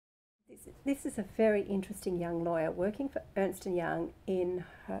this is a very interesting young lawyer working for Ernst & Young in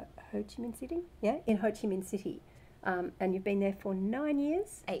Ho Chi Minh City. Yeah, in Ho Chi Minh City. And you've been there for 9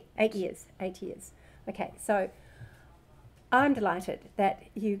 years? 8 years. 8 years. Okay, so I'm delighted that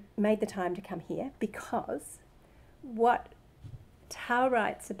you made the time to come here, because what Thao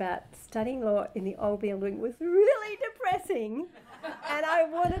writes about studying law in the old building was really depressing, and I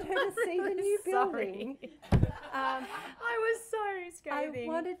wanted her to see the new building. I was so scathing.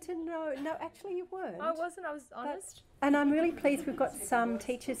 I wanted to know. No, actually you weren't. I wasn't. I was honest. And I'm really pleased we've got some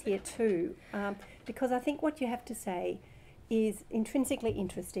teachers here too, because I think what you have to say is intrinsically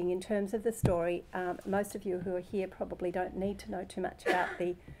interesting in terms of the story. Most of you who are here probably don't need to know too much about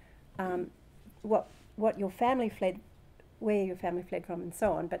the what your family fled, where your family fled from, and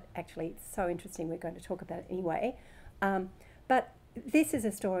so on. But actually, it's so interesting. We're going to talk about it anyway. But this is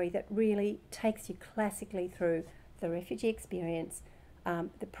a story that really takes you classically through the refugee experience,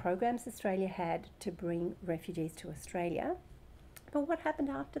 the programs Australia had to bring refugees to Australia. But what happened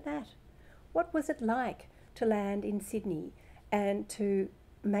after that? What was it like to land in Sydney and to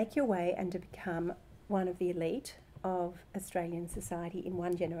make your way and to become one of the elite of Australian society in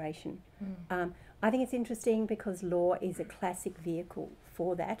one generation? I think it's interesting because law is a classic vehicle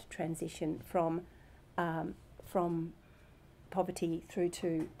for that transition from poverty through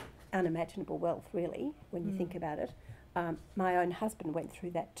to unimaginable wealth, really, when you think about it. My own husband went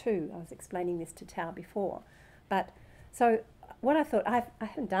through that too. I was explaining this to Thao before. But so what I thought, I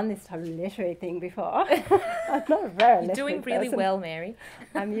haven't done this type of literary thing before. I'm not a very You're doing really person. well, Mary.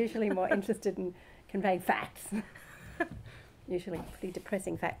 I'm usually more interested in conveying facts, usually pretty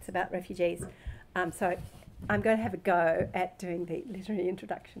depressing facts about refugees. So I'm going to have a go at doing the literary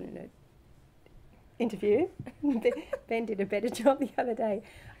introduction in an interview. Ben did a better job the other day.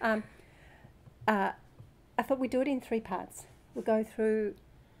 I thought we'd do it in 3 parts. We'll go through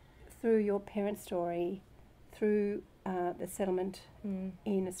your parents' story, through the settlement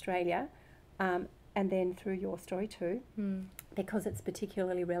in Australia, and then through your story too, because it's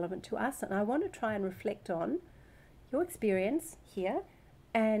particularly relevant to us. And I want to try and reflect on your experience here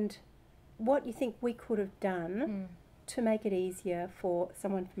and what you think we could have done to make it easier for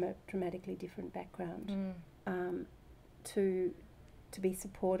someone from a dramatically different background to be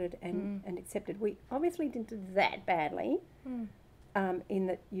supported and accepted. We obviously didn't do that badly, in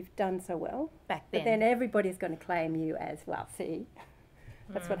that you've done so well. Back then. But then everybody's going to claim you as, well, see,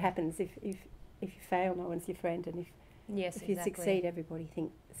 that's what happens if you fail, no one's your friend, and if you succeed, everybody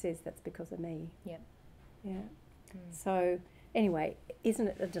says that's because of me. Yep. Yeah. So anyway, isn't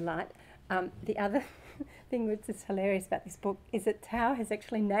it a delight? The other thing which is hilarious about this book is that Thao has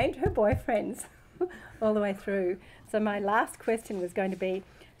actually named her boyfriends all the way through. So my last question was going to be,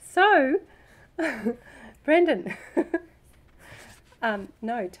 so, Brendan,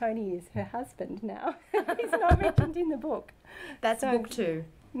 no, Tony is her husband now. He's not mentioned in the book. That's book 2.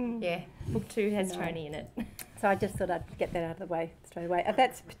 Yeah, book 2 has Tony in it. So I just thought I'd get that out of the way straight away.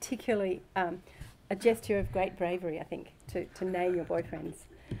 That's particularly a gesture of great bravery, I think, to name your boyfriends.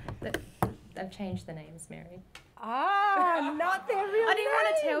 I've changed the names, Mary. Ah, not their real I didn't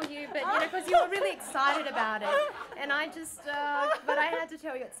want to tell you, but because you were really excited about it, and I just, but I had to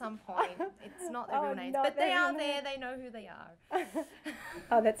tell you at some point. It's not their real names, but they are there. They know who they are.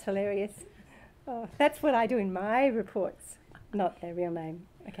 Oh, that's hilarious. Oh, that's what I do in my reports, not their real name.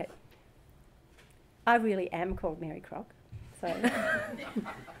 Okay. I really am called Mary Crock, so. I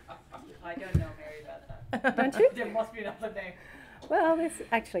don't know Mary about that. Don't you? There must be another name. Well, this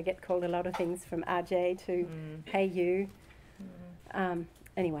actually get called a lot of things, from RJ to Hey You.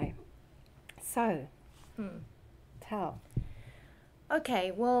 Anyway, so, Thao.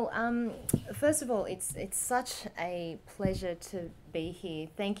 Okay, well, first of all, it's such a pleasure to be here.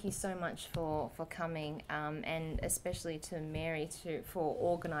 Thank you so much for coming, and especially to Mary for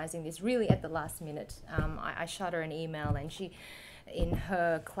organising this really at the last minute. I shot her an email, and she, in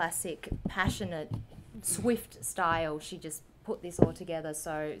her classic, passionate, swift style, she just put this all together.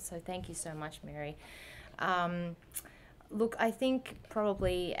 So thank you so much, Mary. Look, I think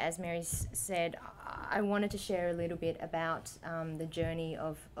probably, as Mary said, I wanted to share a little bit about the journey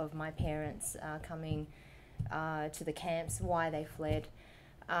of my parents coming to the camps, why they fled.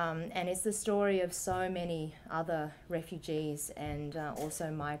 And it's the story of so many other refugees and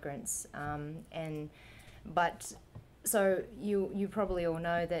also migrants. So you probably all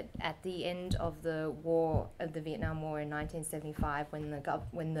know that at the end of the Vietnam War in 1975,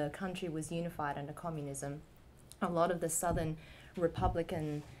 when the country was unified under communism, a lot of the Southern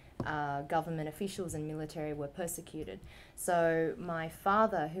Republican government officials and military were persecuted. So my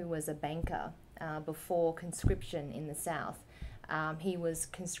father, who was a banker before conscription in the South, He was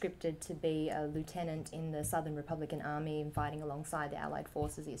conscripted to be a lieutenant in the Southern Republican Army and fighting alongside the Allied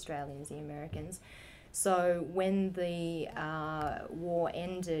forces, the Australians, the Americans. So when the war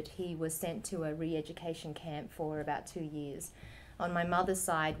ended, he was sent to a re-education camp for about 2 years. On my mother's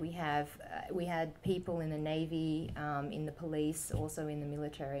side, we had people in the Navy, in the police, also in the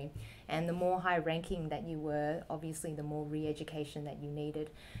military. And the more high-ranking that you were, obviously the more re-education that you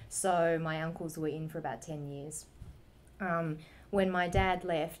needed. So my uncles were in for about 10 years. When my dad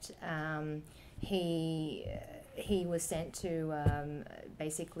left, he was sent to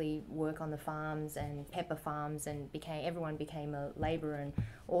basically work on the farms and pepper farms, and everyone became a labourer, and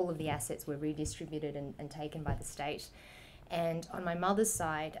all of the assets were redistributed and taken by the state. And on my mother's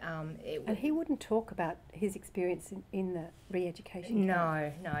side, and he wouldn't talk about his experience in the re-education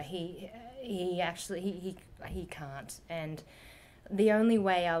camp. No, he actually can't. And the only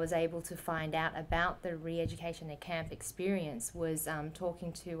way I was able to find out about the re-education camp experience was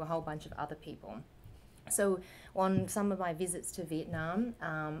talking to a whole bunch of other people. So on some of my visits to Vietnam,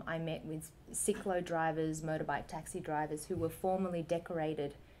 I met with cyclo drivers, motorbike taxi drivers who were formerly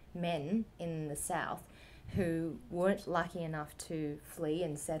decorated men in the South, who weren't lucky enough to flee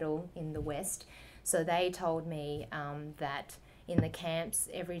and settle in the West. So they told me that in the camps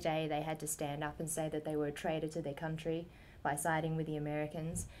every day they had to stand up and say that they were a traitor to their country by siding with the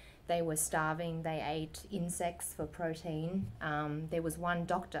Americans. They were starving, they ate insects for protein. There was one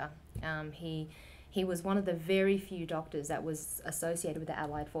doctor, he was one of the very few doctors that was associated with the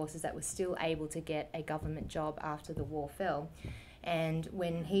Allied forces that was still able to get a government job after the war fell. And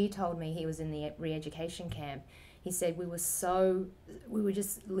when he told me he was in the re-education camp, he said we were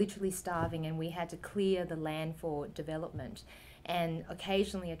just literally starving, and we had to clear the land for development. And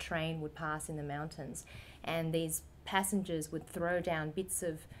occasionally a train would pass in the mountains, and these passengers would throw down bits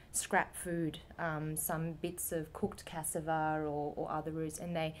of scrap food, some bits of cooked cassava or other roots,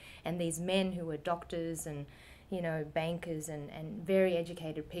 and these men who were doctors and bankers and very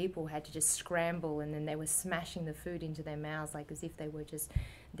educated people had to just scramble, and then they were smashing the food into their mouths like as if they were just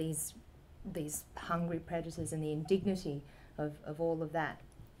these hungry predators, and the indignity of all of that.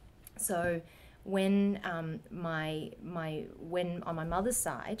 So when on my mother's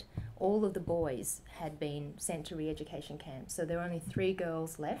side, all of the boys had been sent to re-education camps. So there were only 3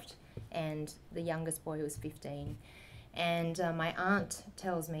 girls left, and the youngest boy was 15. And my aunt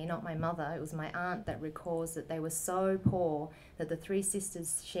tells me, not my mother, it was my aunt that recalls that they were so poor that the 3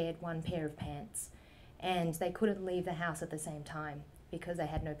 sisters shared one pair of pants, and they couldn't leave the house at the same time because they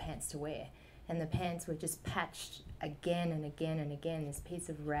had no pants to wear. And the pants were just patched again and again and again, this piece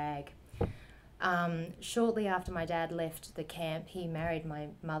of rag. Shortly after my dad left the camp, he married my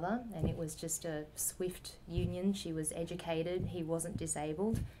mother, and it was just a swift union. She was educated, he wasn't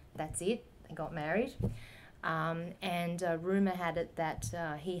disabled, that's it, they got married. And rumour had it that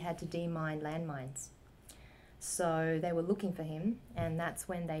he had to demine landmines. So they were looking for him, and that's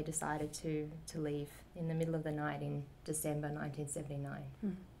when they decided to leave in the middle of the night in December 1979.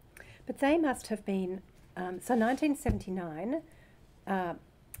 Mm. But they must have been, so 1979,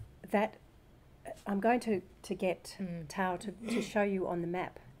 that I'm going to get Thao to show you on the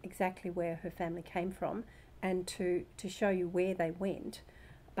map exactly where her family came from, and to show you where they went.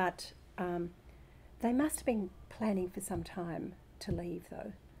 But they must have been planning for some time to leave,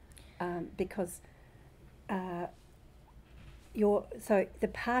 though, because so the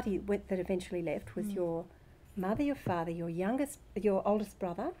party that eventually left was your mother, your father, your oldest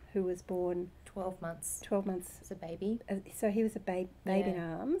brother, who was born 12 months. 12 months as a baby. So he was a baby in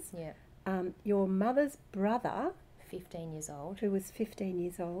arms. Yeah. Your mother's brother, 15 years old, who was 15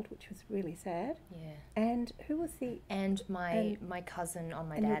 years old, which was really sad. Yeah. And who was my cousin on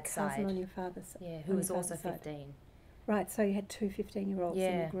my dad's side. And your cousin on your father's side. Yeah, who was also 15. Right, so you had 2 15-year-olds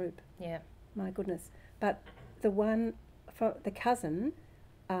in the group. Yeah. My goodness. But the cousin,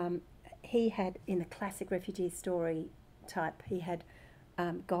 he had, in the classic refugee story type, he had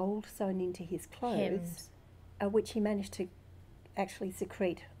gold sewn into his clothes, which he managed to actually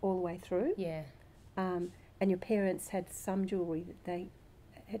secrete all the way through. Yeah. And your parents had some jewellery that they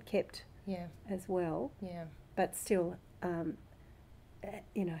had kept as well. Yeah. But still, had,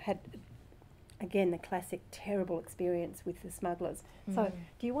 again, the classic terrible experience with the smugglers. So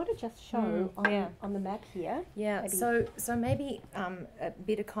do you want to just show on the map here? Yeah, maybe? So maybe a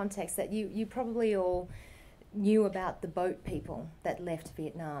bit of context that you probably all knew about the boat people that left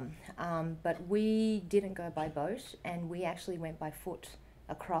Vietnam, but we didn't go by boat, and we actually went by foot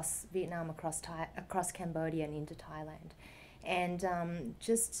across Vietnam, across Cambodia and into Thailand. And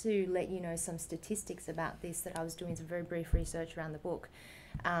just to let you know some statistics about this, that I was doing some very brief research around the book.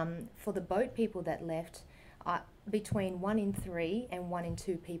 For the boat people that left, between 1 in 3 and 1 in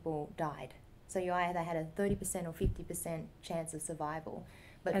 2 people died. So you either had a 30% or 50% chance of survival.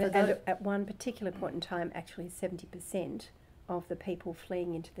 But and at one particular point in time, actually 70% of the people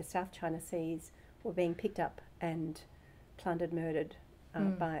fleeing into the South China Seas were being picked up and plundered, murdered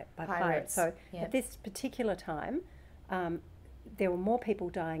by pirates. So at this particular time, there were more people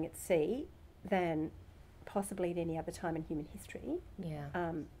dying at sea than possibly at any other time in human history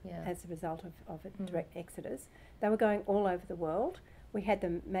as a result of a direct exodus. They were going all over the world. We had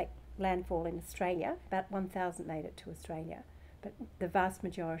them make landfall in Australia. About 1,000 made it to Australia, but the vast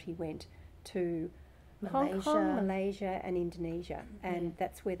majority went to Hong Kong, Malaysia and Indonesia, and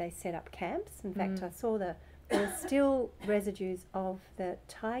that's where they set up camps. In fact, I saw there were still residues of the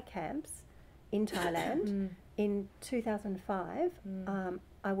Thai camps in Thailand. In 2005,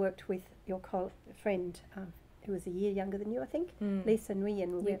 I worked with your friend who was a year younger than you, I think, Lisa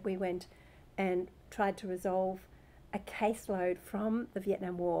Nguyen. We went and tried to resolve a caseload from the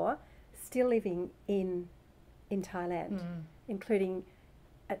Vietnam War still living in Thailand, including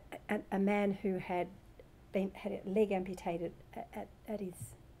a man who had a leg amputated at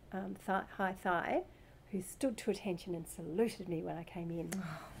his high thigh, who stood to attention and saluted me when I came in.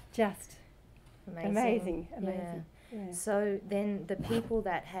 Just amazing. Yeah. So then the people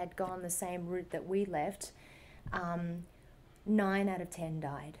that had gone the same route that we left, 9 out of 10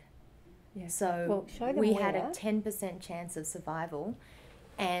 died. Yeah. So we had a 10% chance of survival.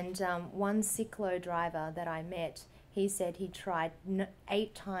 And one Ciclo driver that I met, he said he tried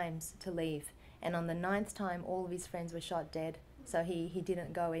 8 times to leave. And on the 9th time, all of his friends were shot dead. So he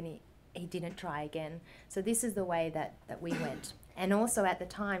didn't go he didn't try again. So this is the way that we went. And also at the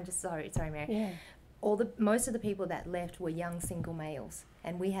time, sorry Mary, most of the people that left were young single males.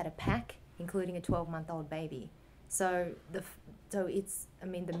 And we had a pack, including a 12-month-old baby. So it's, I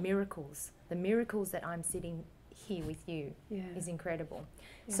mean, the miracles that I'm sitting here with you is incredible.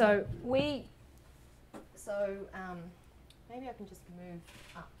 Yeah. So maybe I can just move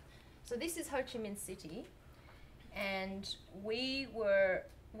up. So this is Ho Chi Minh City, and we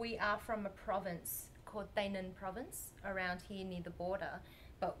are from a province called Tây Ninh province around here near the border,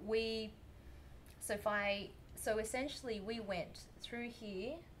 but so essentially we went through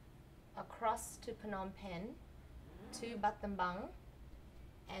here across to Phnom Penh to Battambang,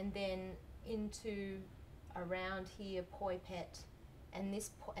 and then into around here Poi Phet, and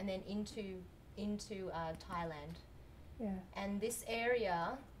then into Thailand. Yeah. And this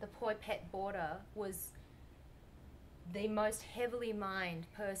area, the Poi Phet border, was the most heavily mined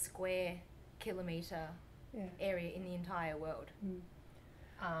per square kilometre area in the entire world.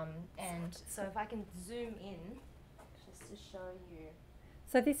 And so if I can zoom in just to show you.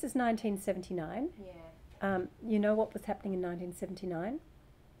 So this is 1979. Yeah. You know what was happening in 1979?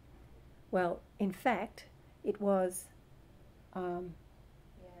 Well, in fact, it was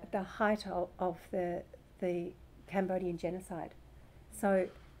the height of the Cambodian genocide. So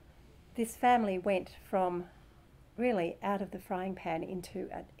this family went from really out of the frying pan into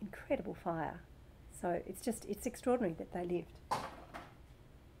an incredible fire. So it's extraordinary that they lived.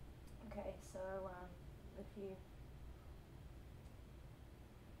 Okay, so if you...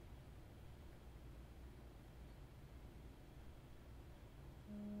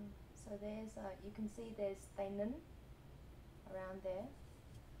 So there's, you can see there's Tây Ninh around there,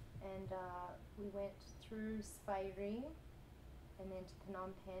 and we went through Spai Ring and then to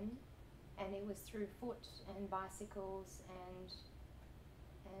Phnom Penh, and it was through foot and bicycles and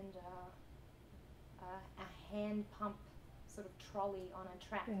a hand pump sort of trolley on a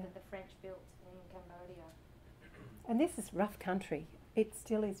track that the French built in Cambodia. And this is rough country. It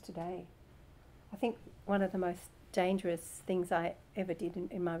still is today. I think one of the most dangerous things I ever did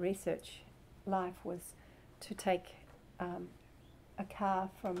in my research life was to take a car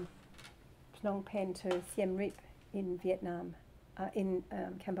from Phnom Penh to Siem Reap in Vietnam, in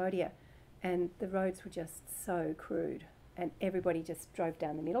Cambodia, and the roads were just so crude, and everybody just drove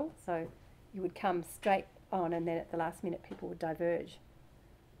down the middle. So you would come straight on, and then at the last minute people would diverge.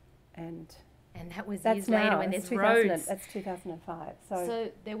 And that was years later when there's roads. That's 2005.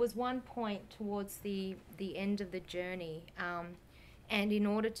 So there was one point towards the end of the journey, and in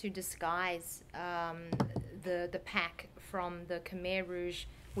order to disguise the pack from the Khmer Rouge,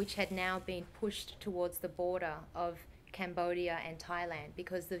 which had now been pushed towards the border of Cambodia and Thailand,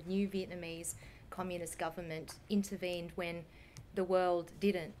 because the new Vietnamese communist government intervened when the world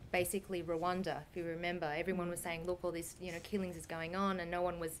didn't. Basically Rwanda, if you remember, everyone was saying, look, all this killings is going on, and no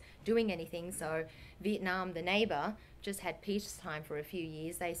one was doing anything. So Vietnam, the neighbour, just had peacetime for a few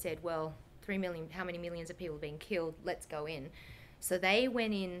years. They said, well, 3 million, how many millions of people are being killed? Let's go in. So they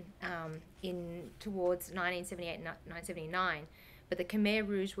went in towards 1978, 1979, but the Khmer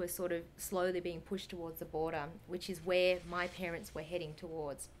Rouge were sort of slowly being pushed towards the border, which is where my parents were heading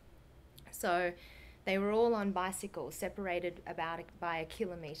towards. So they were all on bicycles, separated by a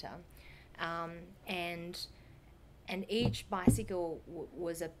kilometre, and each bicycle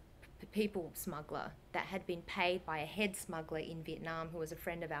was a people smuggler that had been paid by a head smuggler in Vietnam who was a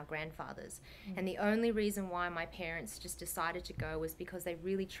friend of our grandfather's. And the only reason why my parents just decided to go was because they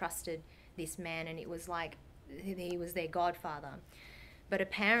really trusted this man, and it was like he was their godfather. But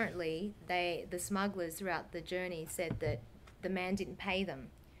apparently the smugglers throughout the journey said that the man didn't pay them.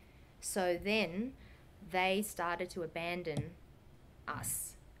 So then they started to abandon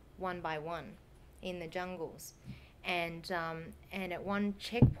us one by one in the jungles. And at one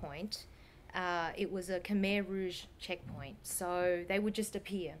checkpoint, it was a Khmer Rouge checkpoint. So they would just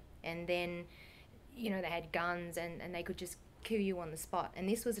appear, and then, you know, they had guns, and they could just kill you on the spot. And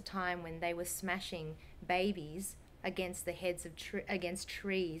this was a time when they were smashing babies against the heads of against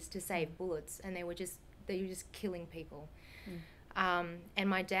trees to save bullets, and they were just killing people. And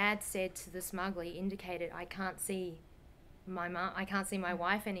my dad said to the smuggler, he indicated, I can't see my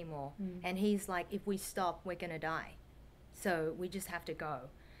wife anymore. And he's like, if we stop, we're gonna die, so we just have to go.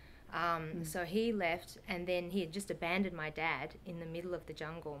 So he left, and then he had just abandoned my dad in the middle of the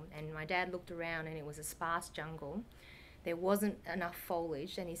jungle. And my dad looked around, and it was a sparse jungle. There wasn't enough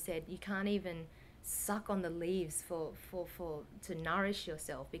foliage, and he said, you can't even suck on the leaves to nourish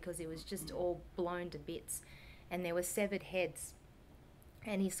yourself, because it was just all blown to bits, and there were severed heads.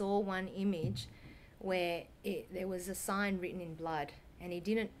 And he saw one image where there was a sign written in blood, and he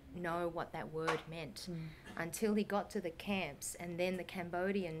didn't know what that word meant until he got to the camps, and then the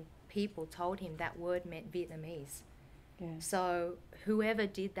Cambodian people told him that word meant Vietnamese. So whoever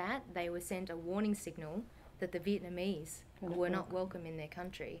did that, they were sent a warning signal that the Vietnamese were not welcome in their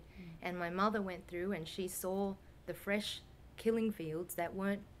country. And my mother went through, and she saw the fresh killing fields that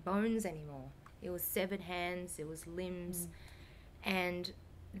weren't bones anymore. It was severed hands, it was limbs. And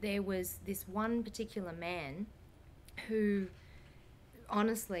there was this one particular man who,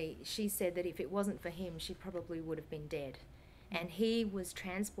 honestly, she said that if it wasn't for him, she probably would have been dead. And he was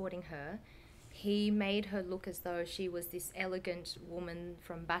transporting her. He made her look as though she was this elegant woman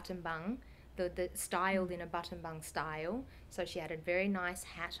from Battambang, the styled in a Battambang style. So she had a very nice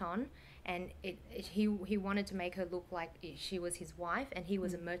hat on, and he wanted to make her look like she was his wife, and he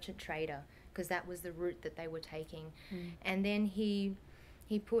was a merchant trader, because that was the route that they were taking. And then he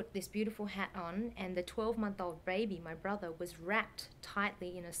put this beautiful hat on, and the 12-month-old baby, my brother, was wrapped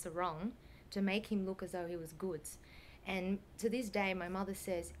tightly in a sarong to make him look as though he was goods. And to this day, my mother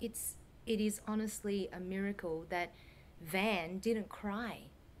says it is honestly a miracle that Van didn't cry.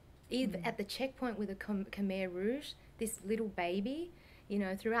 Even at the checkpoint with the Khmer Rouge, this little baby, you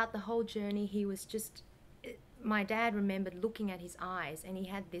know, throughout the whole journey, he was just, my dad remembered looking at his eyes, and he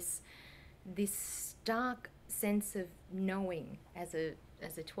had this stark sense of knowing as a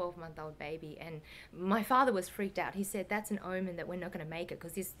 12-month-old baby. And my father was freaked out. He said, that's an omen that we're not going to make it,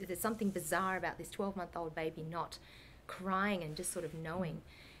 because there's something bizarre about this 12-month-old baby not crying and just sort of knowing.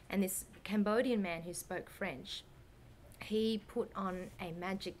 And this Cambodian man who spoke French, he put on a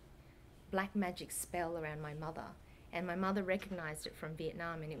black magic spell around my mother, and my mother recognized it from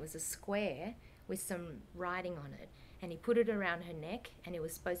Vietnam, and it was a square with some writing on it, and he put it around her neck, and it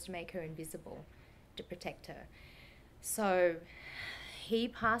was supposed to make her invisible to protect her. So he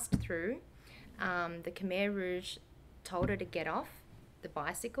passed through. The Khmer Rouge told her to get off the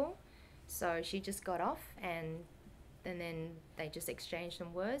bicycle, so she just got off, and then they just exchanged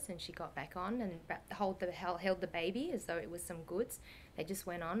some words, and she got back on and held the baby as though it was some goods. They just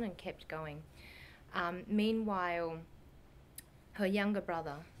went on and kept going. Meanwhile, her younger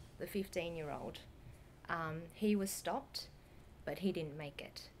brother, the 15-year-old, he was stopped, but he didn't make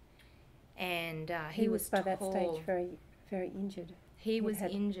it. And he was by tall. that stage very, very injured. He was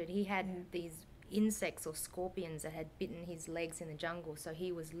injured. He had these insects or scorpions that had bitten his legs in the jungle, so he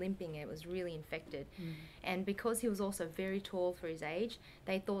was limping. It was really infected. And because he was also very tall for his age,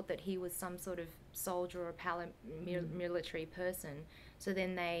 they thought that he was some sort of soldier or paramilitary person. So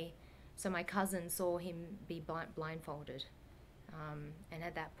then my cousin saw him be blindfolded, and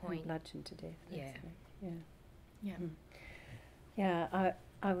at that point, and bludgeoned to death. Yeah.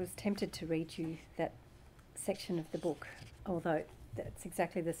 I was tempted to read you that section of the book, although that's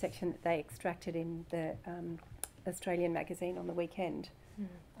exactly the section that they extracted in the Australian magazine on the weekend.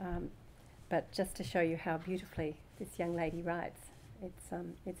 But just to show you how beautifully this young lady writes,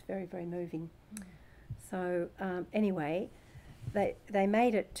 it's very, very moving. So anyway, they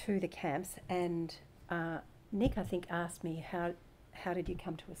made it to the camps, and Nick, I think, asked me, how how did you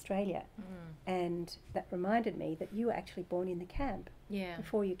come to Australia? And that reminded me that you were actually born in the camp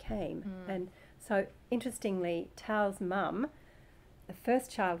before you came. And so interestingly, Thao's mum, the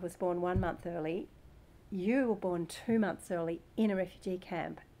first child was born 1 month early. You were born 2 months early in a refugee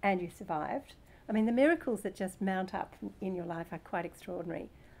camp, and you survived. I mean, the miracles that just mount up in your life are quite extraordinary.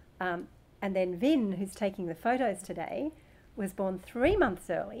 And then Vin, who's taking the photos today, was born 3 months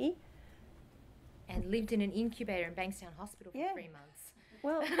early. And lived in an incubator in Bankstown Hospital for 3 months.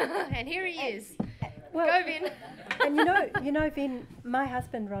 Well, and here he is. Well, go Vin. And you know, Vin, my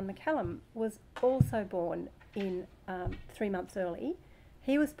husband Ron McCallum was also born in 3 months early.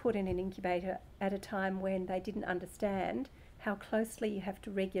 He was put in an incubator at a time when they didn't understand how closely you have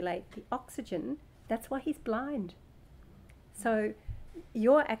to regulate the oxygen. That's why he's blind. So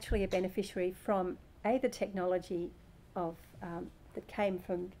you're actually a beneficiary from the technology of that came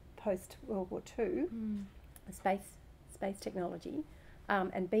from post World War II, space technology,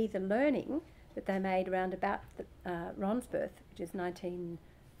 and B, the learning that they made around about Ron's birth, which is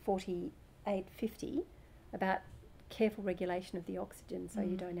 1948-50, about careful regulation of the oxygen so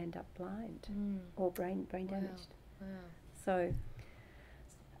you don't end up blind or brain damaged. Wow. So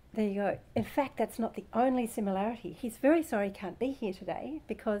there you go. In fact, that's not the only similarity. He's very sorry he can't be here today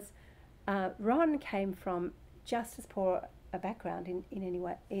because Ron came from just as poor a background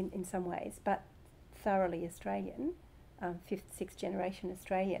in some ways, but thoroughly Australian, 5th, 6th generation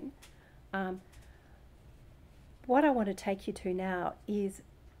Australian. What I want to take you to now is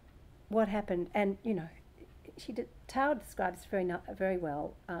what happened, and you know, Thao describes very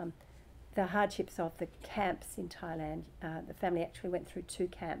well the hardships of the camps in Thailand. The family actually went through 2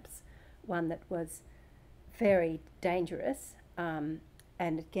 camps, one that was very dangerous, and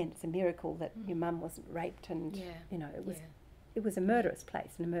again, it's a miracle that your mum wasn't raped, and you know, it was a murderous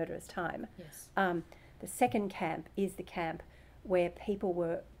place and a murderous time. Yes. The second camp is the camp where people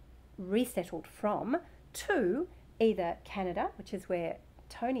were resettled from to either Canada, which is where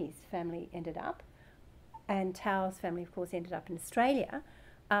Tony's family ended up, and Thao's family, of course, ended up in Australia.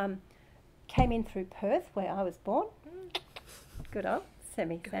 Came in through Perth, where I was born. Good old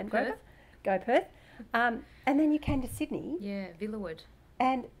semi-Sandgrover. Go Perth. And then you came to Sydney. Yeah, Villawood.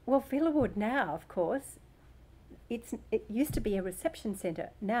 And, well, Villawood now, of course, it used to be a reception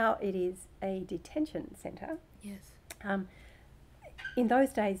centre. Now it is a detention centre. Yes. In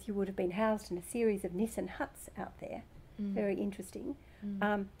those days, you would have been housed in a series of Nissan huts out there. Very interesting.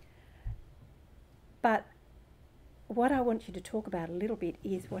 But what I want you to talk about a little bit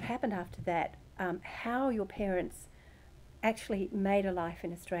is what happened after that, how your parents actually made a life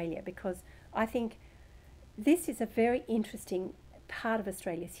in Australia, because I think this is a very interesting part of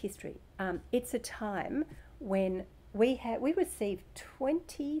Australia's history. It's a time when we received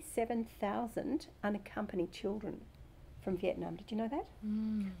 27,000 unaccompanied children from Vietnam. Did you know that?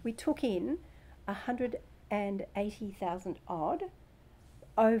 We took in 180,000 odd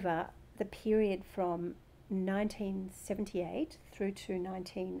over the period from 1978 through to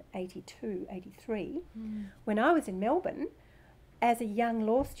 1982-83. When I was in Melbourne, as a young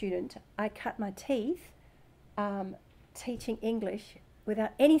law student, I cut my teeth teaching English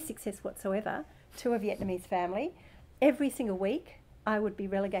without any success whatsoever to a Vietnamese family. Every single week, I would be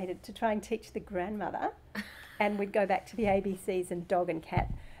relegated to try and teach the grandmother, and we'd go back to the ABCs and dog and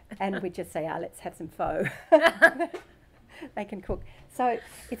cat, and we'd just say, let's have some pho. They can cook. So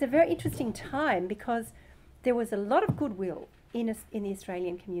it's a very interesting time because there was a lot of goodwill in the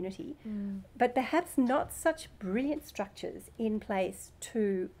Australian community, but perhaps not such brilliant structures in place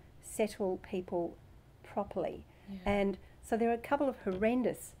to settle people properly. And so there are a couple of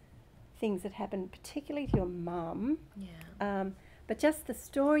horrendous things that happened, particularly to your mum. But just the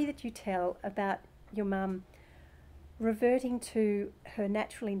story that you tell about your mum reverting to her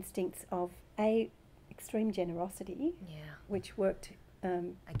natural instincts of extreme generosity, which worked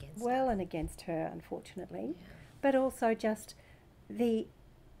against her, unfortunately, but also just the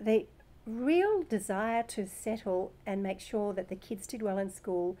real desire to settle and make sure that the kids did well in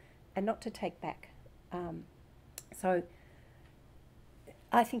school and not to take back. So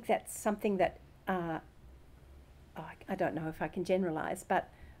I think that's something that I don't know if I can generalise, but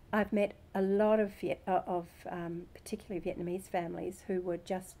I've met a lot of particularly Vietnamese families who were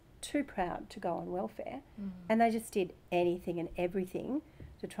just too proud to go on welfare, and they just did anything and everything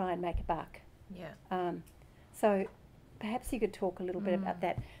to try and make a buck. So perhaps you could talk a little bit about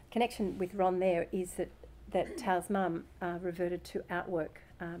that. Connection with Ron there is that Thao's mum reverted to outwork,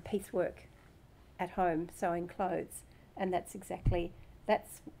 piecework at home, sewing clothes, and that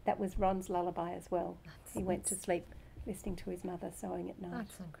was Ron's lullaby as well. He went to sleep listening to his mother sewing at night.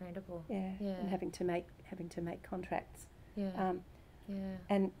 That's incredible. And having to make contracts. Yeah.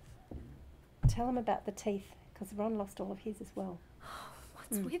 And tell them about the teeth, because Ron lost all of his as well.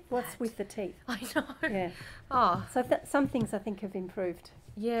 What's with that? What's with the teeth? I know. Yeah. Oh. So some things I think have improved.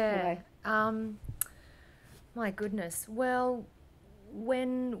 Yeah. Anyway. My goodness. Well,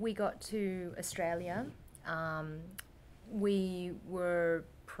 when we got to Australia, we were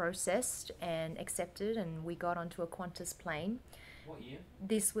processed and accepted, and we got onto a Qantas plane. What year?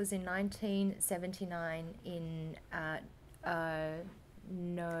 This was in 1979 in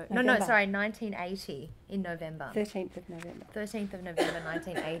November. 1980 in November. 13th of November. 13th of November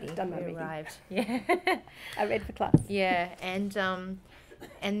 1980. Done my we reading. arrived. Yeah. I read for class. Yeah, and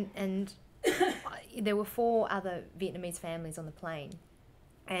there were 4 other Vietnamese families on the plane,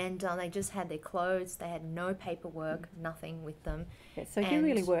 and they just had their clothes. They had no paperwork, nothing with them. Yeah, so you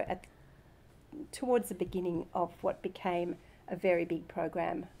really were towards the beginning of what became a very big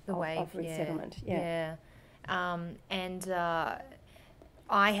program of resettlement. Yeah.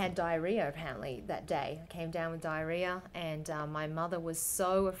 I had diarrhea apparently that day. I came down with diarrhea, and my mother was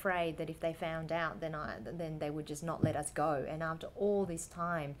so afraid that if they found out, then they would just not let us go. And after all this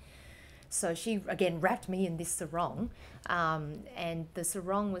time, so she again wrapped me in this sarong, and the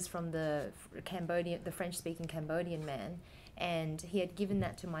sarong was from the French-speaking Cambodian man, and he had given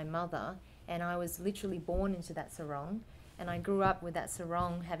that to my mother, and I was literally born into that sarong, and I grew up with that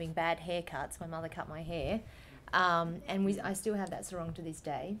sarong, having bad haircuts. My mother cut my hair. I still have that sarong to this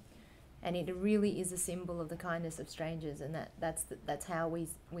day, and it really is a symbol of the kindness of strangers, and that's how we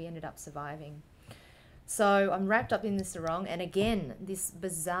ended up surviving. So I'm wrapped up in the sarong, and again, this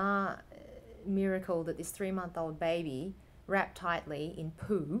bizarre miracle that this 3-month-old baby, wrapped tightly in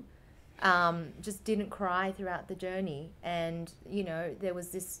poo, just didn't cry throughout the journey, and there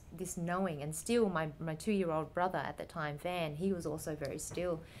was this knowing, and still my 2-year-old brother at the time, Van, he was also very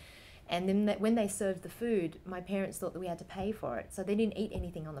still. And then when they served the food, my parents thought that we had to pay for it, so they didn't eat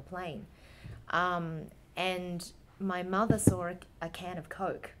anything on the plane. And my mother saw a can of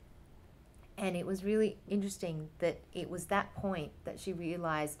Coke, and it was really interesting that it was that point that she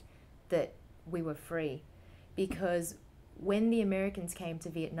realized that we were free, because when the Americans came to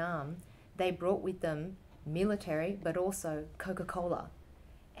Vietnam, they brought with them military, but also Coca-Cola.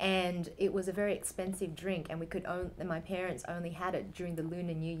 And it was a very expensive drink, and my parents only had it during the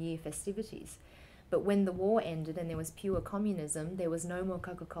Lunar New Year festivities. But when the war ended and there was pure communism, there was no more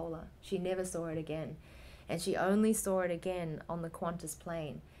Coca-Cola. She never saw it again. And she only saw it again on the Qantas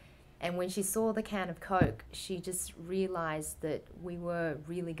plane. And when she saw the can of Coke, she just realized that we were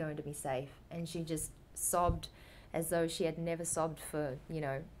really going to be safe. And she just sobbed as though she had never sobbed for,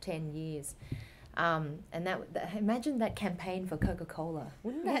 10 years. Imagine that campaign for Coca-Cola.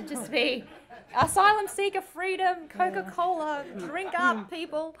 Wouldn't that just be asylum seeker freedom, Coca-Cola, drink up,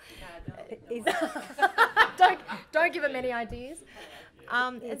 people. Don't give them any ideas.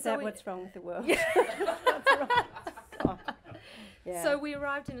 Is that what's wrong with the world? Yeah. So we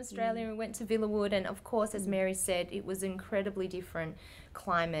arrived in Australia and we went to Villawood, and of course, as Mary said, it was an incredibly different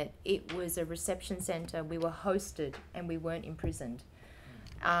climate. It was a reception centre. We were hosted and we weren't imprisoned.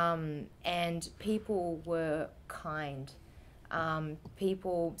 And people were kind.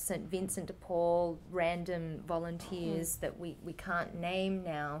 People, St. Vincent de Paul, random volunteers that we can't name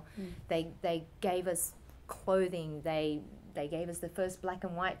now, they gave us clothing, they gave us the first black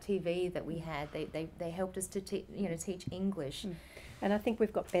and white TV that we had, they helped us to teach English. And I think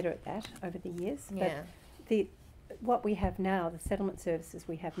we've got better at that over the years. Yeah. But what we have now, the settlement services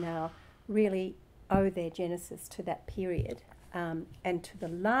we have now, really owe their genesis to that period. And to the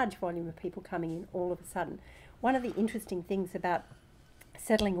large volume of people coming in all of a sudden. One of the interesting things about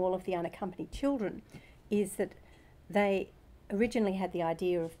settling all of the unaccompanied children is that they originally had the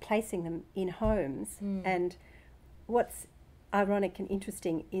idea of placing them in homes. And what's ironic and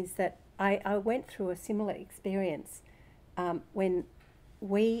interesting is that I went through a similar experience when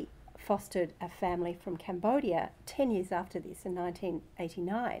we fostered a family from Cambodia 10 years after this, in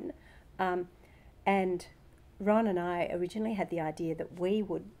 1989. And Ron and I originally had the idea that we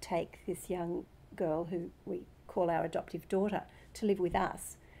would take this young girl, who we call our adoptive daughter, to live with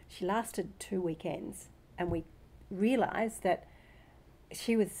us. She lasted 2 weekends, and we realised that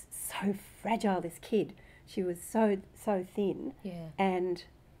she was so fragile, this kid. She was so thin. Yeah. And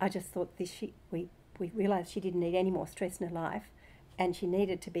I just thought we realised she didn't need any more stress in her life, and she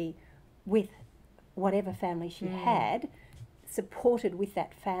needed to be with whatever family she had, supported with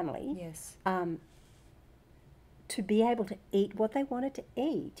that family. Yes. To be able to eat what they wanted to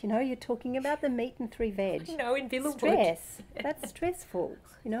eat. You're talking about the meat and 3 veg. In Villawood. Stress. That's stressful,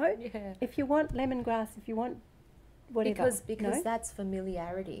 Yeah. If you want lemongrass, if you want, whatever. Because No? that's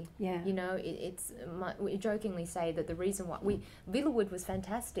familiarity. Yeah. You know, we jokingly say that the reason why Villawood was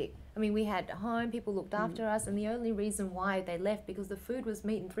fantastic. I mean, we had a home, people looked after us, and the only reason why they left because the food was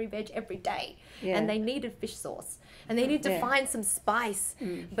meat and 3 veg every day, Yeah. and they needed fish sauce, and they needed to find some spice.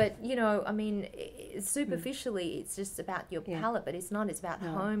 But you know, I mean, superficially, it's just about your palate, but it's not. It's about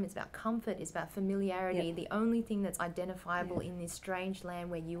home. It's about comfort. It's about familiarity. Yep. The only thing that's identifiable in this strange land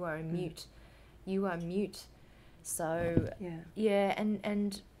where you are a mute, you are mute. So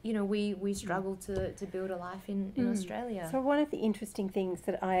and you know, we struggle to build a life in Australia. So one of the interesting things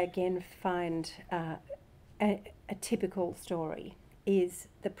that I again find a typical story is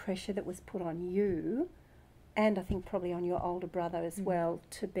the pressure that was put on you, and I think probably on your older brother as well,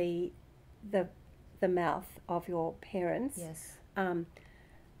 to be the mouth of your parents. Yes.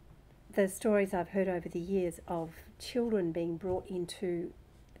 The stories I've heard over the years of children being brought into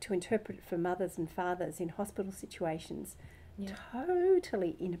to interpret for mothers and fathers in hospital situations,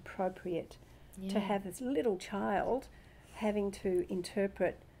 totally inappropriate to have this little child having to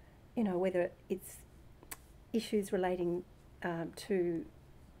interpret, you know, whether it's issues relating to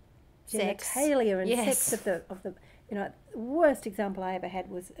Sex. genitalia and sex of the you know, the worst example I ever had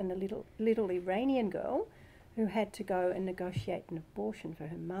was a little Iranian girl who had to go and negotiate an abortion for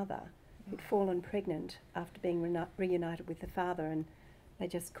her mother, who'd fallen pregnant after being reunited with the father, and they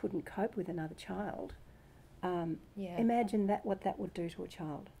just couldn't cope with another child. Imagine what that would do to a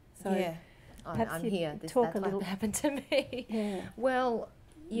child. So I'm here. That's what happened to me. Yeah. Well,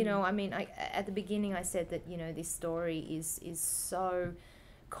 you know, I mean, at the beginning I said that, you know, this story is so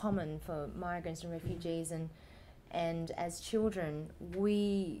common for migrants and refugees, and as children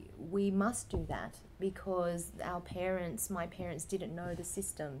we must do that because my parents didn't know the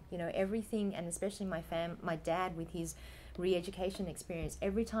system, you know, everything, and especially my dad with his re-education experience.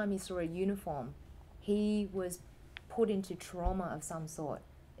 Every time he saw a uniform, he was put into trauma of some sort,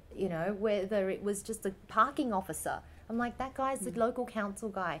 you know, whether it was just a parking officer. I'm like, that guy's the local council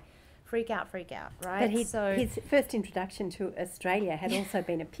guy. Freak out, right? But his first introduction to Australia had also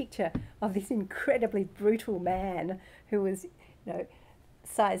been a picture of this incredibly brutal man who was, you know,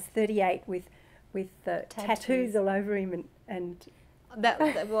 size 38 with tattoos all over him and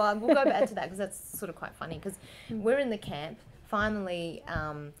well, we'll go back to that because that's sort of quite funny because we're in the camp. Finally,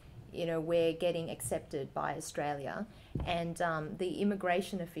 you know, we're getting accepted by Australia, and the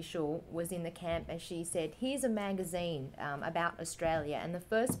immigration official was in the camp, and she said, here's a magazine about Australia, and the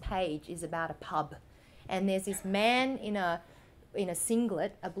first page is about a pub, and there's this man in a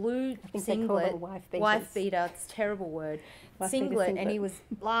singlet, a blue singlet, wife beater, it's a terrible word, singlet, and he was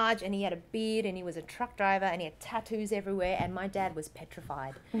large, and he had a beard, and he was a truck driver, and he had tattoos everywhere, and my dad was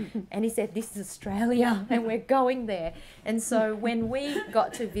petrified. And he said, this is Australia, and we're going there. And so when we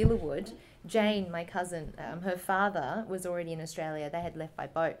got to Villawood, Jane, my cousin, her father was already in Australia. They had left by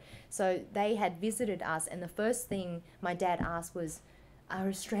boat. So they had visited us, and the first thing my dad asked was, are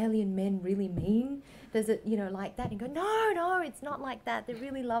Australian men really mean? Does it, you know, like that? And go, no, it's not like that. They're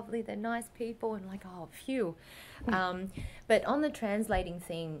really lovely. They're nice people. And like, oh, phew. But on the translating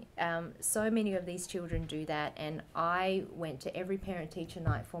thing, so many of these children do that. And I went to every parent-teacher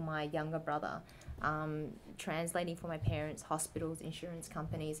night for my younger brother, translating for my parents, hospitals, insurance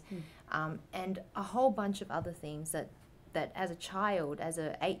companies, and a whole bunch of other things that as a child, as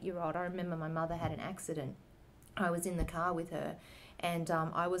an 8-year-old, I remember my mother had an accident. I was in the car with her, and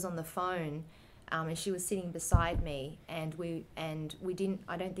I was on the phone, and she was sitting beside me, and we didn't,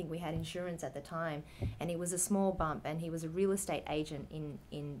 I don't think we had insurance at the time, and it was a small bump, and he was a real estate agent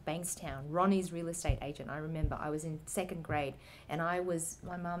in Bankstown, Ronnie's real estate agent. I remember I was in 2nd grade, and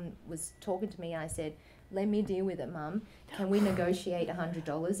my mum was talking to me, and I said, let me deal with it, Mum. Can we negotiate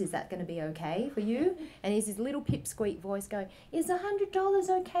 $100? Is that going to be okay for you? And he's his little pipsqueak voice going, is $100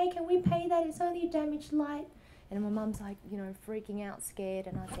 okay? Can we pay that? It's only a damaged light. And my mum's like, you know, freaking out, scared.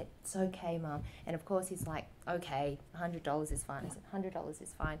 And I said, it's okay, Mum. And of course he's like, okay, $100 is fine. I said, $100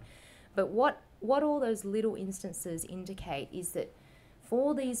 is fine. But what all those little instances indicate is that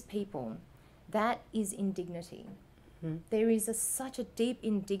for these people, that is indignity. There is such a deep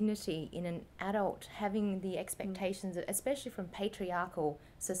indignity in an adult having the expectations, especially from patriarchal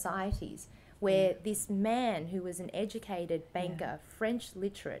societies, where this man who was an educated banker, French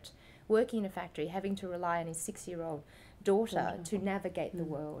literate, working in a factory, having to rely on his 6-year-old daughter to navigate the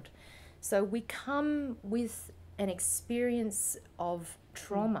world. So we come with an experience of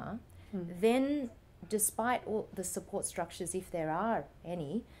trauma, then despite all the support structures, if there are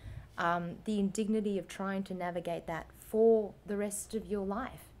any, the indignity of trying to navigate that for the rest of your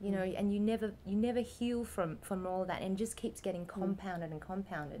life, you know, and you never heal from all of that, and it just keeps getting compounded and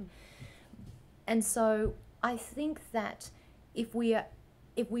compounded. And so I think that if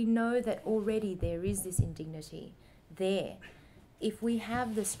we know that already there is this indignity there, if we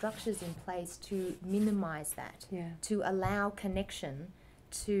have the structures in place to minimize that, to allow connection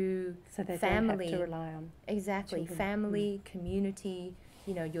to so they family, don't have to rely on exactly children. family, community,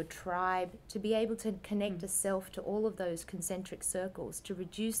 you know, your tribe, to be able to connect a self to all of those concentric circles to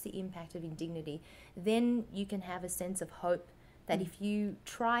reduce the impact of indignity, then you can have a sense of hope that if you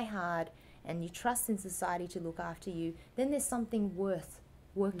try hard and you trust in society to look after you, then there's something worth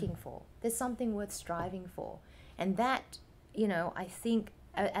working for. There's something worth striving for. And that, you know, I think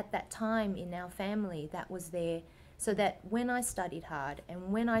at that time in our family, that was there, so that when I studied hard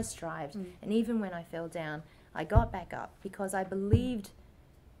and when I strived and even when I fell down, I got back up because I believed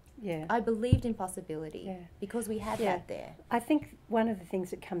in possibility because we had that there. I think one of the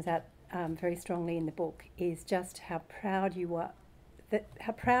things that comes out very strongly in the book is just how proud you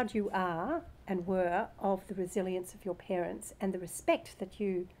are and were of the resilience of your parents and the respect that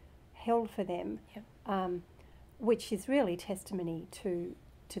you held for them, which is really testimony to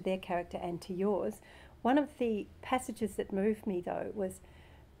their character and to yours. One of the passages that moved me, though, was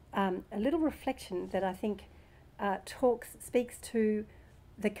a little reflection that I think speaks to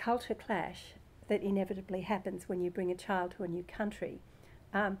the culture clash that inevitably happens when you bring a child to a new country.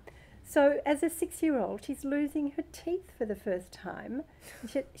 So as a 6-year-old, she's losing her teeth for the first time.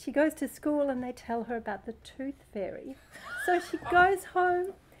 She goes to school and they tell her about the tooth fairy. So she goes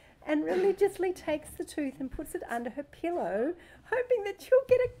home and religiously takes the tooth and puts it under her pillow, hoping that she'll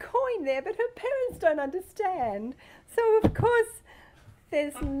get a coin there, but her parents don't understand. So, of course,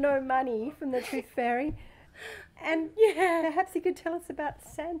 there's no money from the tooth fairy. And perhaps you could tell us about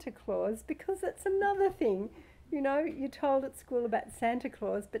Santa Claus, because that's another thing. You know, you're told at school about Santa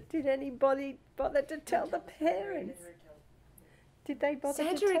Claus, but did anybody bother to tell the parents? Did they bother to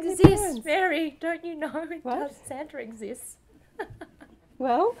tell the parents? Santa exists, Mary. Don't you know? What? Santa exists.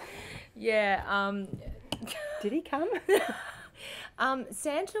 Well, did he come?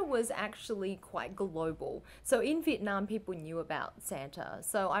 Santa was actually quite global. So in Vietnam, people knew about Santa.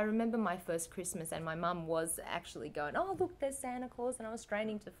 So I remember my first Christmas and my mum was actually going, oh, look, there's Santa Claus, and I was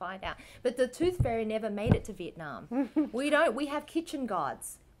straining to find out. But the tooth fairy never made it to Vietnam. We have kitchen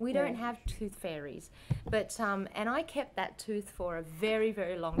gods. We don't have tooth fairies. But, and I kept that tooth for a very,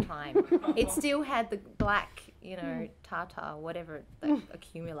 very long time. It still had the black, you know, tartar, whatever that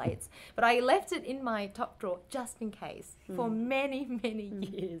accumulates. But I left it in my top drawer just in case for many, many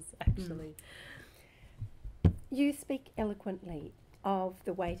years, actually. You speak eloquently of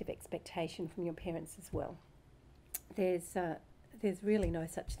the weight of expectation from your parents as well. There's really no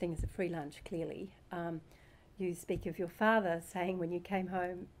such thing as a free lunch, clearly. You speak of your father saying when you came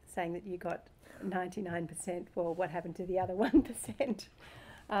home, saying that you got 99%, well, what happened to the other 1%?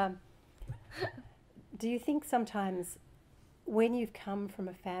 Do you think sometimes when you've come from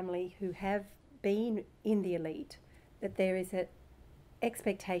a family who have been in the elite, that there is an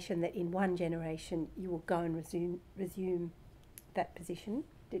expectation that in one generation you will go and resume that position?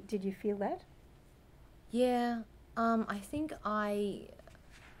 Did you feel that? Yeah, I think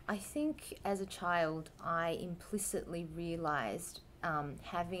as a child, I implicitly realised,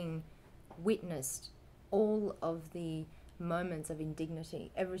 having witnessed all of the moments of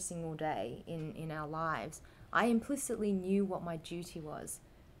indignity every single day in our lives, I implicitly knew what my duty was.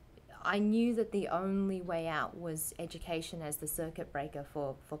 I knew that the only way out was education as the circuit breaker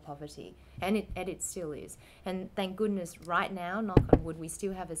for poverty, and it still is. And thank goodness right now, knock on wood, we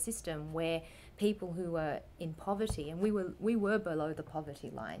still have a system where people who are in poverty, and we were below the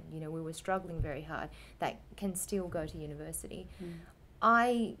poverty line, you know, we were struggling very hard, that can still go to university.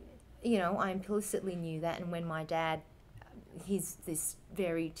 I implicitly knew that, and when my dad, he's this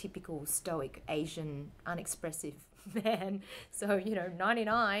very typical stoic Asian, unexpressive man, so, you know,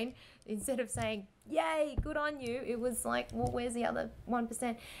 99, instead of saying, yay, good on you, it was like, well, where's the other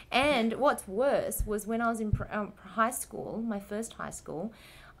 1%? And what's worse was when I was in high school, my first high school,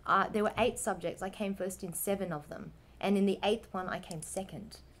 there were 8 subjects. I came first in 7 of them, and in the 8th one I came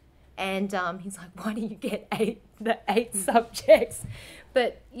second. And he's like, why do you get the 8 subjects?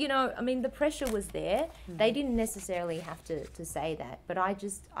 But, you know, I mean, the pressure was there. They didn't necessarily have to say that, but I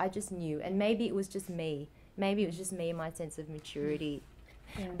just knew. And maybe it was just me. Maybe it was just me and my sense of maturity.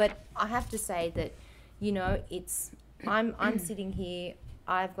 But I have to say that, you know, I'm sitting here,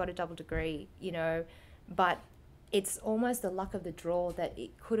 I've got a double degree, you know, but it's almost the luck of the draw that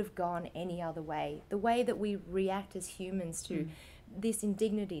it could have gone any other way. The way that we react as humans to this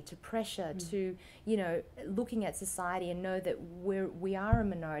indignity, to pressure, to, you know, looking at society and know that we are a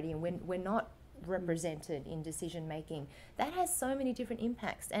minority and we're not represented in decision making. That has so many different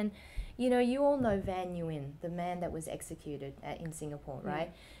impacts. And you know, you all know Van Nguyen, the man that was executed in Singapore,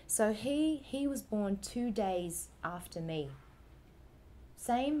 right? So he was born 2 days after me.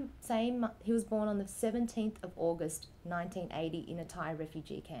 Same. He was born on the 17th of August 1980 in a Thai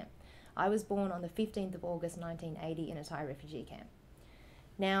refugee camp. I was born on the 15th of August 1980 in a Thai refugee camp.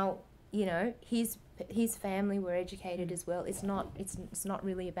 Now, you know, his family were educated as well. It's not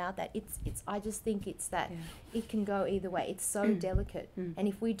really about that. It's I just think it's that it can go either way. It's so delicate, and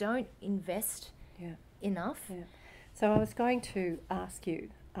if we don't invest enough. So I was going to ask you,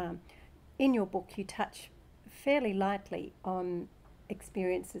 in your book you touch fairly lightly on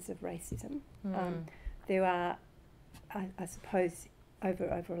experiences of racism. There are, I suppose, over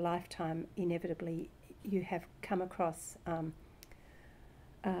a lifetime, inevitably you have come across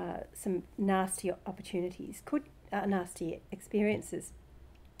some nasty opportunities, nasty experiences.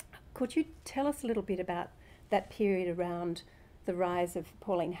 Could you tell us a little bit about that period around the rise of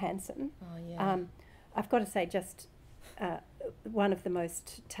Pauline Hanson? Oh, yeah. I've got to say, just one of the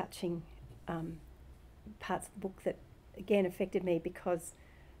most touching parts of the book that, again, affected me because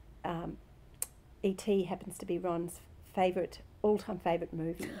E.T. happens to be Ron's all-time favourite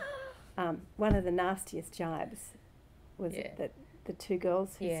movie. One of the nastiest jibes was that the two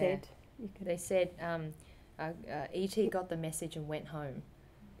girls who said... They said, E.T. got the message and went home.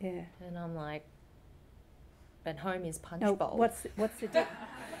 Yeah. And I'm like, but home is Punch Bowl. What's the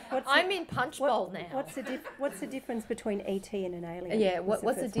I'm in Punch Bowl now. What's the difference between E.T. and an alien? Yeah, what's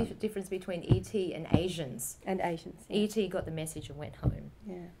the difference between E.T. and Asians? And Asians. Yeah. E.T. got the message and went home.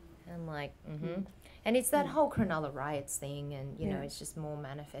 Yeah. And I'm like, And it's that whole Cronulla riots thing, and, you know, it's just more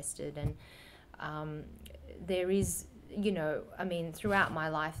manifested. And there is, you know, I mean, throughout my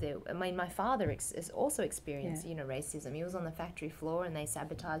life, my father has also experienced, you know, racism. He was on the factory floor and they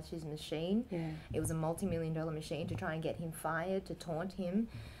sabotaged his machine. Yeah. It was a multi-million-dollar machine to try and get him fired, to taunt him.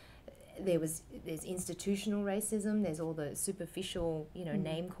 There's institutional racism. There's all the superficial, you know,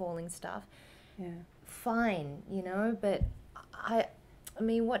 name-calling stuff. Yeah. Fine, you know, but I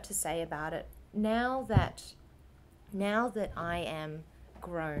mean, what to say about it? Now that I am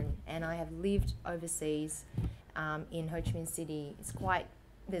grown and I have lived overseas, in Ho Chi Minh City,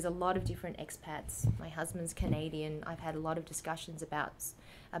 there's a lot of different expats. My husband's Canadian. I've had a lot of discussions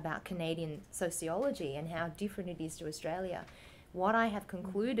about Canadian sociology and how different it is to Australia. What I have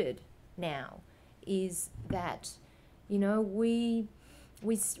concluded now is that, you know, we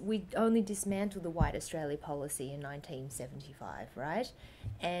only dismantled the White Australia policy in 1975, right?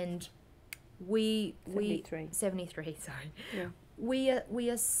 And 73, sorry. Yeah. We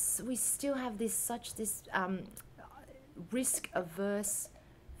still have this risk-averse,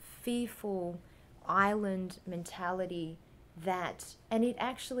 fearful island mentality that, and it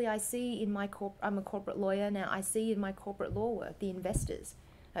actually, I see in I'm a corporate lawyer now, I see in my corporate law work, the investors.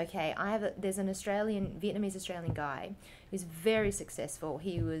 Okay, there's an Vietnamese Australian guy who's very successful.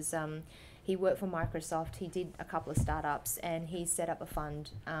 He worked for Microsoft. He did a couple of startups and he set up a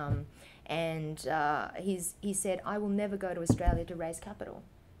fund. He said, I will never go to Australia to raise capital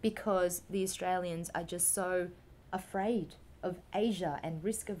because the Australians are just so afraid of Asia and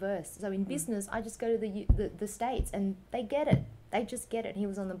risk averse. So in business, I just go to the States and they get it. They just get it. He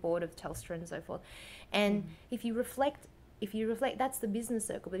was on the board of Telstra and so forth. And if you reflect, that's the business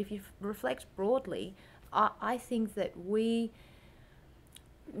circle. But if you reflect broadly, I think that we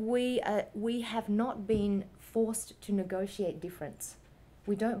have not been forced to negotiate difference.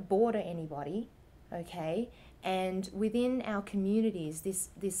 We don't border anybody, okay? And within our communities,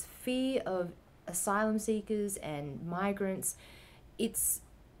 this fear of asylum seekers and migrants, it's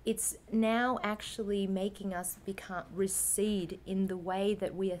now actually making us recede in the way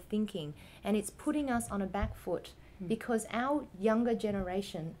that we are thinking, and it's putting us on a back foot because our younger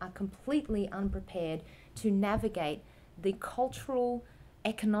generation are completely unprepared to navigate the cultural,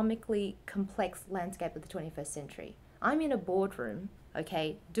 economically complex landscape of the 21st century. I'm in a boardroom,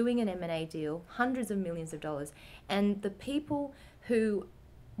 okay, doing an M&A deal, hundreds of millions of dollars, and the people who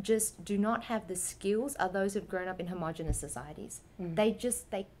just do not have the skills are those who've grown up in homogenous societies. They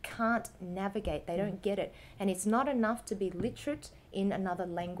can't navigate, they don't get it. And it's not enough to be literate in another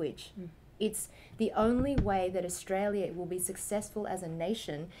language. It's the only way that Australia will be successful as a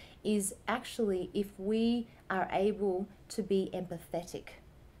nation is actually if we are able to be empathetic,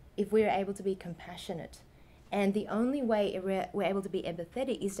 if we're able to be compassionate. And the only way we're able to be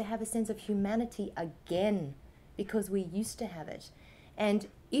empathetic is to have a sense of humanity again, because we used to have it. And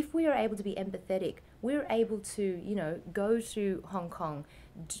if we are able to be empathetic, we're able to, you know, go to Hong Kong,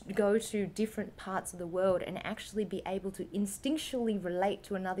 go to different parts of the world and actually be able to instinctually relate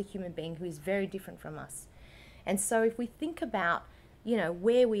to another human being who is very different from us. And so if we think about, you know,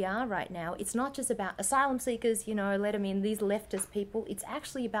 where we are right now, it's not just about asylum seekers, you know, let them in, these leftist people. It's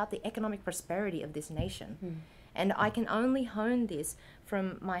actually about the economic prosperity of this nation. And I can only hone this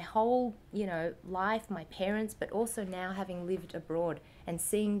from my whole, you know, life, my parents, but also now having lived abroad and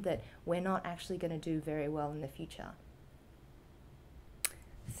seeing that we're not actually going to do very well in the future.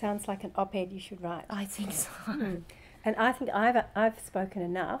 Sounds like an op-ed you should write. I think so. And I think I've spoken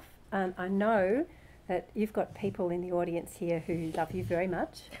enough. I know that you've got people in the audience here who love you very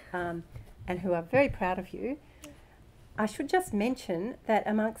much and who are very proud of you. I should just mention that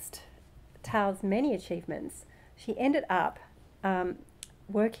amongst Thao's many achievements, she ended up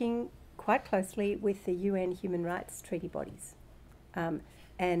working quite closely with the UN Human Rights Treaty bodies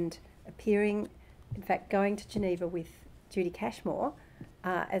and appearing, in fact, going to Geneva with Judy Cashmore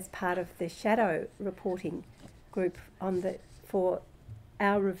as part of the shadow reporting group for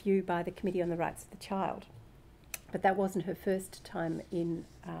our review by the Committee on the Rights of the Child. But that wasn't her first time in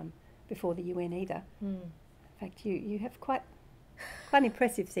before the UN either. In fact, you have quite an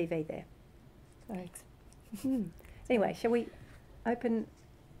impressive CV there. Thanks. Anyway, shall we open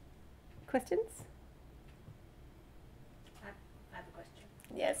questions? I have a question.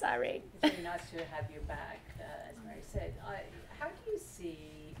 Yes, Irene. It's really nice to have you back, as Mary said. How do you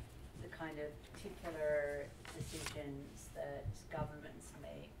see the kind of particular decisions that governments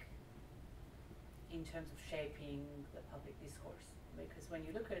make in terms of shaping the public discourse? Because when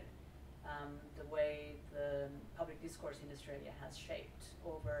you look at the way the public discourse in Australia has shaped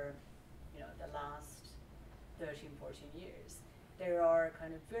over, you know, the last 13, 14 years, there are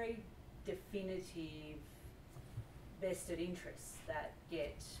kind of very definitive vested interests that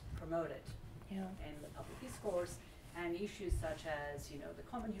get promoted in the public discourse, and issues such as, you know, the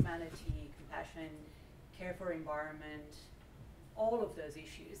common humanity, compassion, care for environment, all of those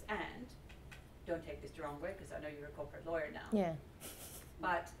issues. And don't take this the wrong way, because I know you're a corporate lawyer now. Yeah.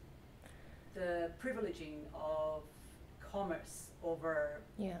 But the privileging of commerce over,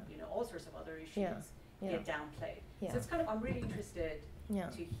 you know, all sorts of other issues get downplayed. So it's kind of, I'm really interested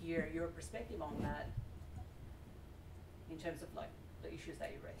to hear your perspective on that in terms of like the issues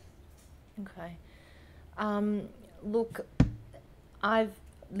that you raise. Okay. Look, I've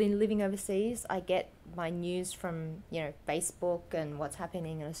been living overseas. I get my news from, you know, Facebook and what's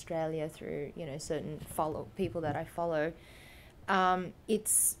happening in Australia through, you know, certain people that I follow.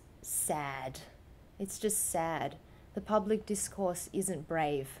 It's sad. It's just sad. The public discourse isn't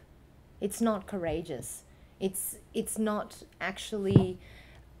brave. It's not courageous. It's not actually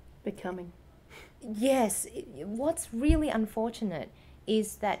Becoming. Yes. What's really unfortunate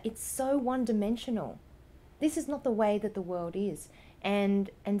is that it's so one-dimensional. This is not the way that the world is. And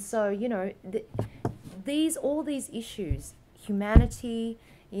so, you know, all these issues, humanity,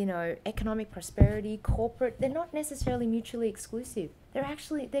 you know, economic prosperity, corporate, they're not necessarily mutually exclusive. They're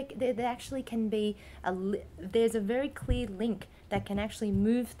actually, they actually can be, there's a very clear link that can actually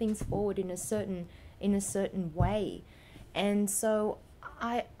move things forward in a certain way. And so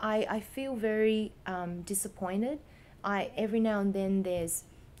I feel very disappointed. Every now and then there's,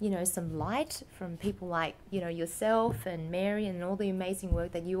 you know, some light from people like, you know, yourself and Mary and all the amazing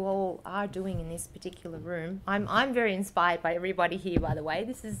work that you all are doing in this particular room. I'm very inspired by everybody here, by the way.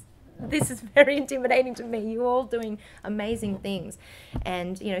 This is very intimidating to me. You're all doing amazing things.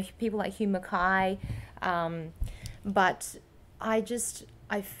 And, you know, people like Hugh Mackay. But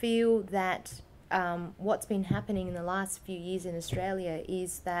I feel that what's been happening in the last few years in Australia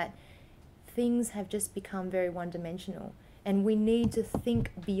is that things have just become very one-dimensional. And we need to think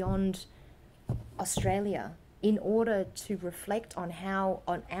beyond Australia in order to reflect on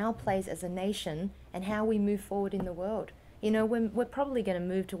our place as a nation and how we move forward in the world. You know, we're probably going to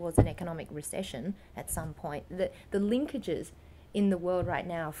move towards an economic recession at some point. The linkages in the world right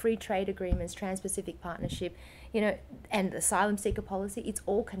now, free trade agreements, Trans-Pacific Partnership, you know, and asylum seeker policy, it's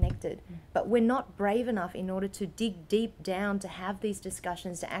all connected. But we're not brave enough in order to dig deep down to have these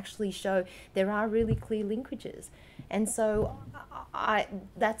discussions to actually show there are really clear linkages. And so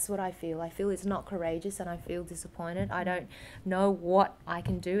that's what I feel. I feel it's not courageous and I feel disappointed. I don't know what I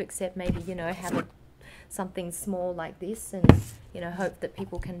can do except maybe, you know, have something small like this and, you know, hope that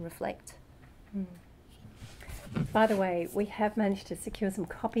people can reflect. By the way, we have managed to secure some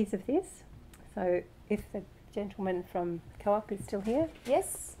copies of this. So if the gentleman from Co-op is still here.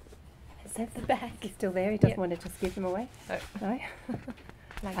 Yes. It's at the back. He's still there. He doesn't want to just give them away. Oh. No.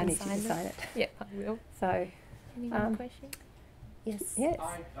 I need you to sign it. Yeah, I will. So, any more questions? Yes. Yes.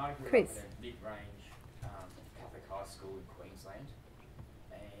 I grew Chris. up in a mid-range Catholic high school in Queensland,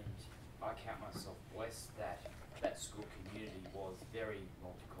 and I count myself blessed that that school community was very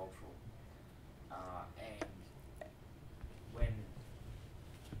multicultural. And when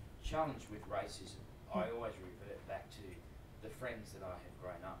challenged with racism, I always revert back to the friends that I have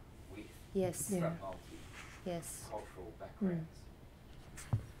grown up with Yes. Yeah. from multicultural Yes. backgrounds.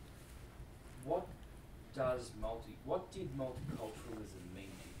 What did multiculturalism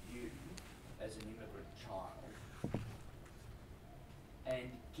mean to you as an immigrant child?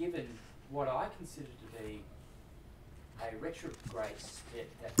 And given what I consider to be a retrograde step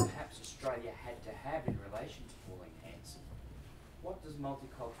that perhaps Australia had to have in relation to Pauline Hanson, what does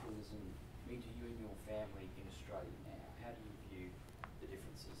multiculturalism mean to you and your family in Australia now? How do you view the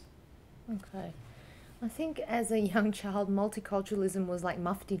differences? Okay. I think as a young child, multiculturalism was like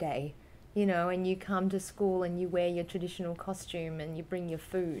Mufti Day, you know, and you come to school and you wear your traditional costume and you bring your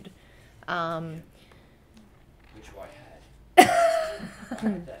food. Which I had. I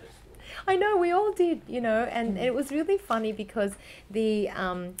had that at school. I know, we all did, you know, and it was really funny because the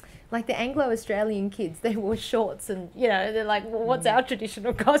like the Anglo-Australian kids, they wore shorts and, you know, they're like, well, what's our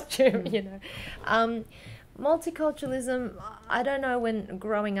traditional costume, you know. Multiculturalism, I don't know, when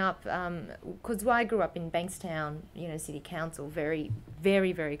growing up, because I grew up in Bankstown, you know, City Council, very,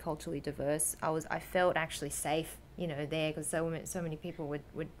 very, very culturally diverse. I felt actually safe, you know, there because so many people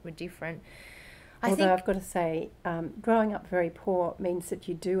were different. Although I've got to say, growing up very poor means that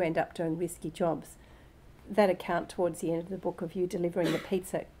you do end up doing risky jobs. That account towards the end of the book of you delivering the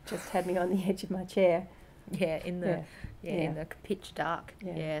pizza just had me on the edge of my chair. Yeah, in the pitch dark.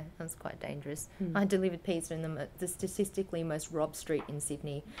 Yeah. Yeah, that was quite dangerous. I delivered pizza in the statistically most robbed street in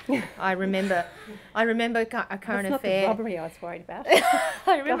Sydney. I remember a current That's affair. not the robbery I was worried about.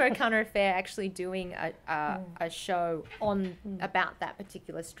 I remember a current affair actually doing a show on about that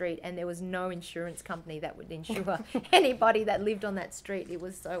particular street, and there was no insurance company that would insure anybody that lived on that street. It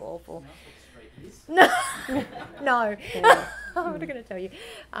was so awful. No, no. Yeah. I'm not going to tell you.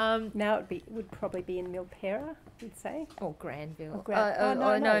 Now it would probably be in Milpera, you'd say. Or Granville.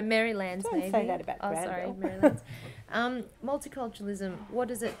 Or No, Maryland's Don't maybe. say that about Oh, sorry, Granville. Maryland's. Multiculturalism. What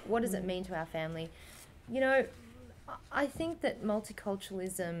does it mean to our family? You know, I think that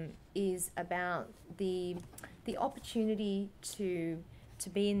multiculturalism is about the opportunity to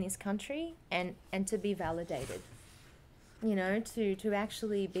be in this country and to be validated. You know, to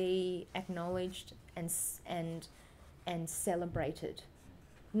actually be acknowledged and celebrated,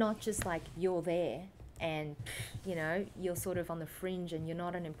 not just like you're there and, you know, you're sort of on the fringe and you're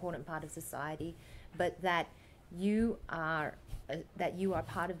not an important part of society, but that you are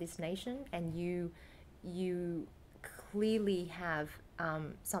part of this nation and you clearly have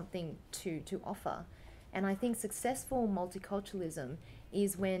something to offer. And I think successful multiculturalism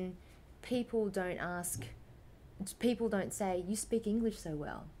is when people don't say, you speak English so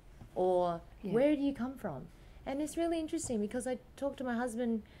well, or where do you come from? And it's really interesting because I talked to my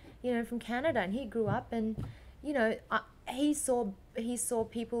husband, you know, from Canada, and he grew up and, you know, he saw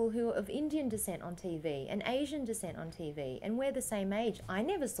people who are of Indian descent on TV and Asian descent on TV, and we're the same age. I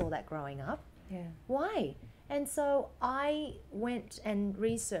never saw that growing up. Yeah. Why? And so I went and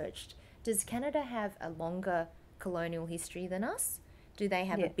researched, does Canada have a longer colonial history than us? Do they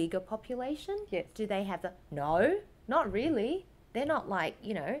have a bigger population? Yes. Do they have No, not really. They're not like,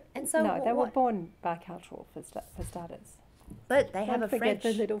 you know, and so... No, they were born bicultural for starters. But they have Don't a forget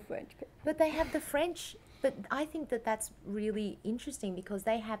French... the little French bit. But they have the French... But I think that's really interesting because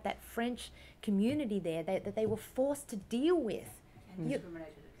they have that French community there that they were forced to deal with. And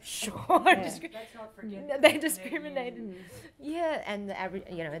discriminated against. Sure. Let's not forget. They discriminated. Yeah, and the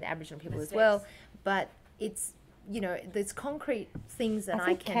Aboriginal people as well. But it's, you know, there's concrete things that I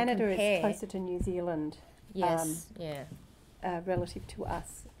think can Canada compare. is closer to New Zealand. Yes, Relative to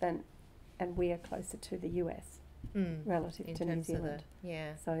us and we are closer to the US relative in to New terms of Zealand.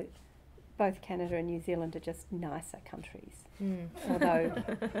 the, So both Canada and New Zealand are just nicer countries. Although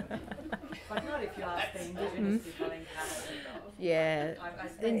But not if you ask the Indigenous people in Canada, though. Yeah. I The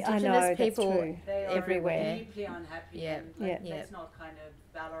think I Indigenous know, people that's true. they are everywhere. deeply unhappy. Yeah. And like, Yeah. let's not kind of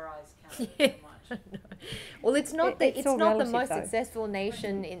valorize Canada Yeah. too much. Well, it's not It's all not the relative, most though. successful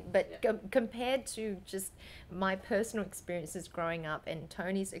nation but compared to just my personal experiences growing up and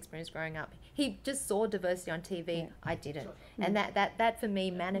Tony's experience growing up, he just saw diversity on TV. Yeah. I didn't, and that for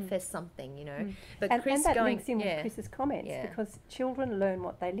me manifests something, you know. But and Chris that going, links in with Chris's comments because children learn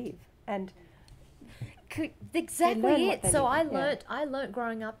what they live and exactly learn it. what they So live. I learnt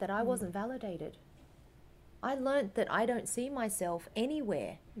growing up that I wasn't validated. I learnt that I don't see myself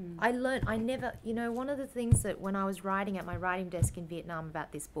anywhere. I never, you know, one of the things that when I was writing at my writing desk in Vietnam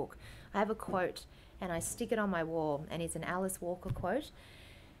about this book, I have a quote and I stick it on my wall, and it's an Alice Walker quote.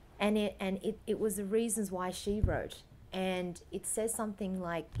 And it was the reasons why she wrote. And it says something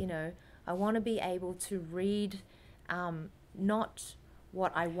like, you know, I want to be able to read not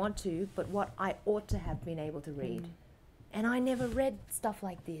what I want to, but what I ought to have been able to read. And I never read stuff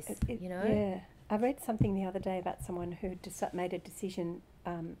like this, you know? Yeah. I read something the other day about someone who made a decision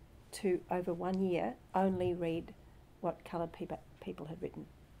to, over 1 year, only read what coloured people had written.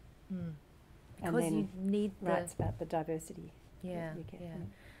 Because and then you need writes about the diversity. Yeah, that you get. yeah.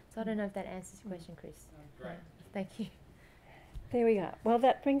 So I don't know if that answers your question, Chris. Great. Thank you. There we go. Well,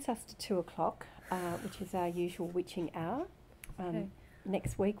 that brings us to 2 o'clock, which is our usual witching hour. Okay.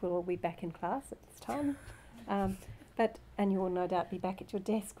 Next week we'll all be back in class at this time. And you will no doubt be back at your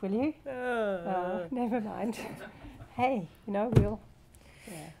desk, will you? Never mind. Hey, you know,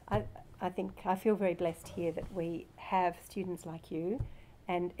 I think I feel very blessed here that we have students like you,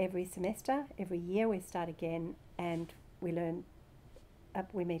 and every semester, every year we start again and we learn,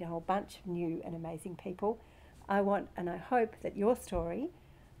 we meet a whole bunch of new and amazing people. I want and I hope that your story,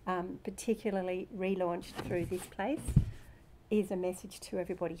 particularly relaunched through this place, is a message to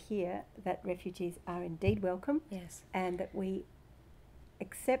everybody here that refugees are indeed welcome. Yes. And that we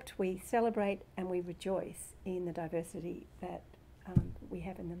accept, we celebrate and we rejoice in the diversity that we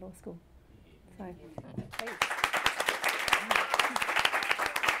have in the law school. So, thanks.